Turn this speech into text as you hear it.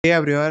Hey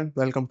everyone,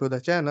 welcome to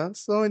the channel.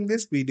 So in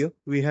this video,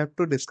 we have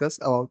to discuss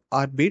about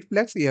our Beats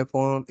Flex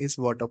earphone is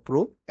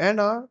waterproof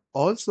and are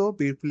also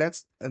Beats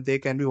Flex they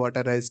can be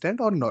water resistant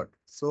or not.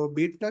 So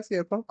Beats Flex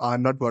earphones are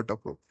not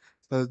waterproof.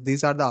 So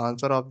these are the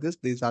answer of this.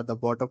 These are the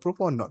waterproof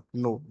or not?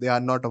 No, they are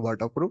not a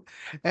waterproof,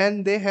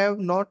 and they have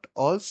not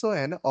also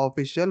an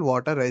official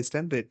water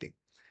resistant rating.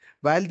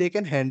 While they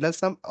can handle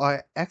some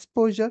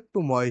exposure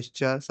to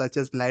moisture such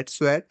as light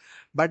sweat,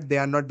 but they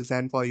are not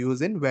designed for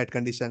use in wet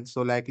conditions,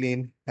 so likely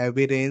in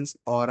heavy rains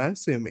or on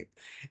swimming.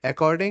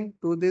 According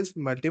to these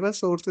multiple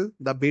sources,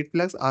 the bead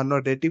plugs are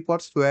not ready for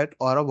sweat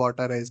or a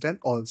water resistant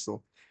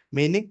also,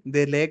 meaning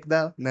they lack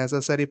the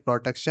necessary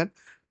protection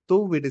to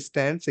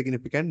withstand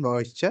significant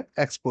moisture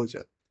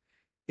exposure.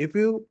 If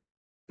you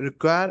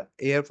require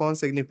earphones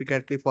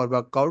significantly for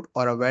workout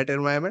or a wet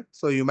environment,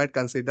 so you might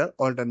consider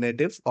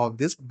alternatives of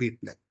this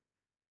bead plug.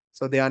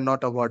 So they are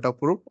not a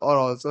waterproof or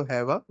also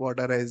have a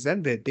water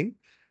resistant rating.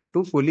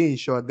 To fully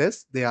ensure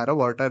this, they are a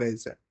water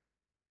resistant.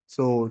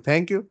 So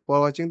thank you for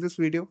watching this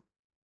video.